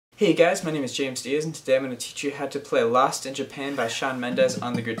Hey guys, my name is James Diaz and today I'm going to teach you how to play Lost in Japan by Shawn Mendes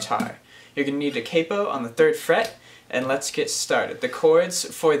on the guitar. You're going to need a capo on the 3rd fret, and let's get started. The chords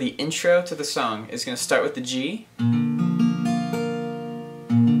for the intro to the song is going to start with the G, then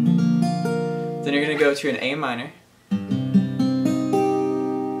you're going to go to an A minor, then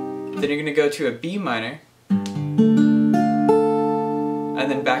you're going to go to a B minor, and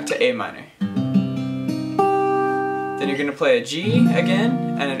then back to A minor. Then you're going to play a G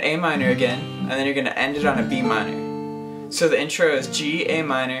again, and an A minor again, and then you're going to end it on a B minor. So the intro is G, A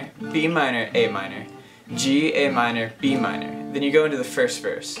minor, B minor, A minor, G, A minor, B minor. Then you go into the first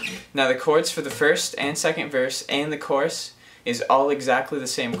verse. Now the chords for the first and second verse and the chorus is all exactly the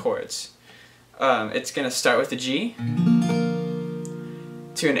same chords. It's going to start with a G,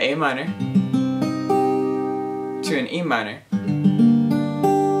 to an A minor, to an E minor,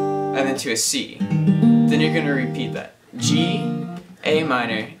 and then to a C. Then you're going to repeat that. G, A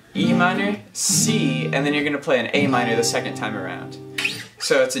minor, E minor, C, and then you're going to play an A minor the second time around.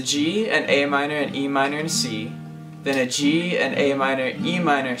 So it's a G, an A minor, an E minor, and a C, then a G, an A minor, E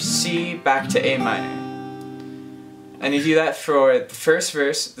minor, C, back to A minor. And you do that for the first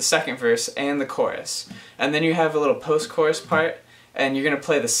verse, the second verse, and the chorus. And then you have a little post-chorus part, and you're going to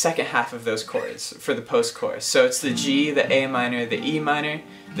play the second half of those chords for the post-chorus. So it's the G, the A minor, the E minor,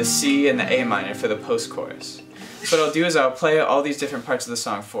 the C, and the A minor for the post-chorus. So what I'll do is I'll play all these different parts of the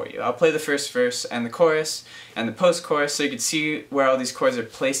song for you. I'll play the first verse and the chorus and the post-chorus so you can see where all these chords are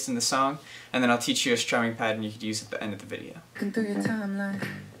placed in the song, and then I'll teach you a strumming pattern you could use at the end of the video.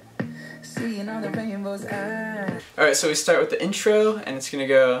 Alright, so we start with the intro, and it's going to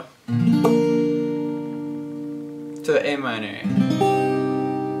go to the A minor,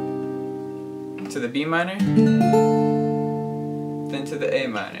 to the B minor, then to the A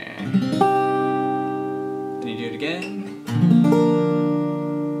minor. Then you do it again.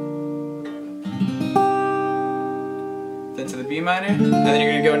 Then to the B minor, and then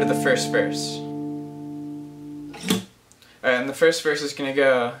you're going to go into the first verse. Alright, and the first verse is going to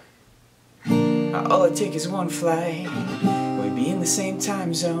go, all it takes is one flight, we'd be in the same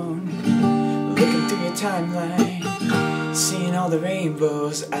time zone, looking through your timeline, seeing all the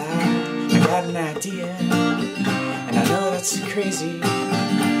rainbows. I got an idea, and I know that's crazy,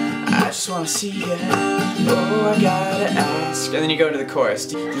 I just wanna see ya, oh I gotta ask. And then you go to the chorus.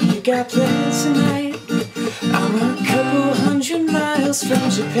 Do you got plans tonight? I'm a couple 100 miles from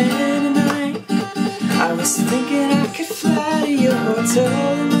Japan tonight. I was thinking I could fly to your hotel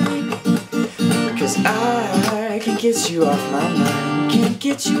tonight, 'cause I can't get you off my mind. Can't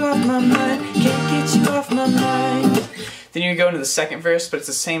get you off my mind. Can't get you off my mind. Then you go into the second verse, but it's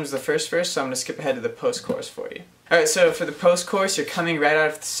the same as the first verse, so I'm going to skip ahead to the post-chorus for you. Alright, so for the post-chorus, you're coming right out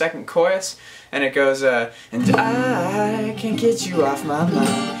of the second chorus, and it goes, and I can't get you off my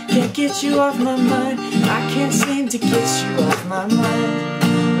mind. Can't get you off my mind. I can't seem to get you off my mind.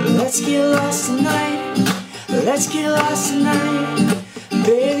 Let's get lost tonight. Let's get lost tonight.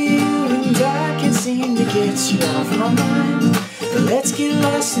 Baby, you and I can't seem to get you off my mind. Let's get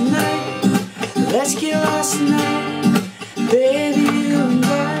lost tonight. Let's get lost tonight. Baby, you and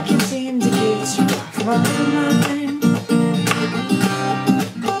I can't seem to get you off my mind.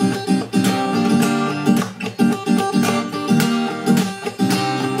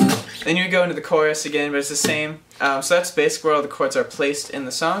 Then you go into the chorus again, but it's the same. So that's basically where all the chords are placed in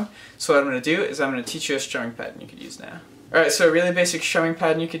the song. So what I'm going to do is I'm going to teach you a strumming pattern you could use now. Alright, so a really basic strumming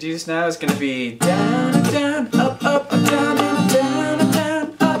pattern you could use now is going to be down, up, down, up, up, down, down, down,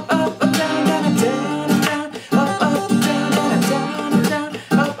 down, up, up, down, down, down, down, up, up, down, down, down,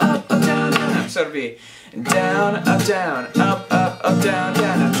 up, up, down, down. So it'll be down, up, down, up, down, down, up, down,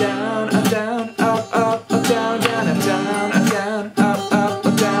 down, up, down, down, up, down, down, up, down,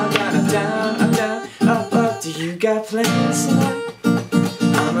 down, up, down, down, up. Do you got plans tonight?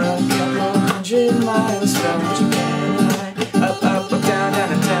 I'm a couple 100 miles from Japan.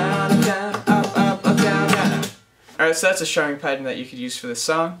 Alright, so that's a strumming pattern that you could use for this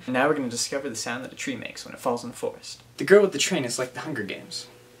song. And now we're going to discover the sound that a tree makes when it falls in the forest. The Girl with the Train is like the Hunger Games.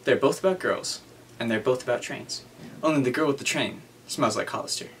 They're both about girls, and they're both about trains. Only the girl with the train smells like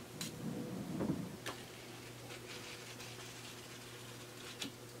Hollister.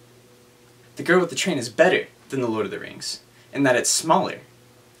 The Girl with the Train is better than The Lord of the Rings, in that it's smaller,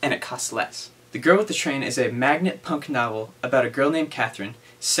 and it costs less. The Girl with the Train is a magnet punk novel about a girl named Catherine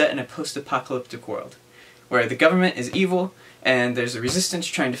set in a post-apocalyptic world, where the government is evil, and there's a resistance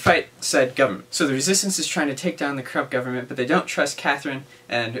trying to fight said government. So the resistance is trying to take down the corrupt government, but they don't trust Catherine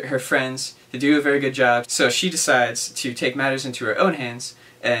and her friends to do a very good job, so she decides to take matters into her own hands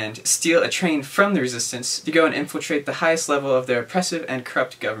and steal a train from the resistance to go and infiltrate the highest level of their oppressive and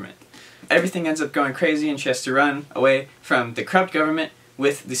corrupt government. Everything ends up going crazy and she has to run away from the corrupt government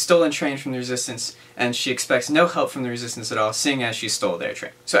with the stolen train from the resistance, and she expects no help from the resistance at all, seeing as she stole their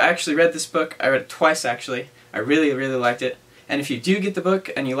train. So I actually read this book. I read it twice actually. I really liked it. And if you do get the book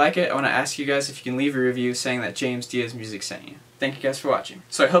and you like it, I want to ask you guys if you can leave a review saying that James Diaz Music sent you. Thank you guys for watching.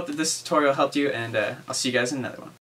 So I hope that this tutorial helped you, and I'll see you guys in another one.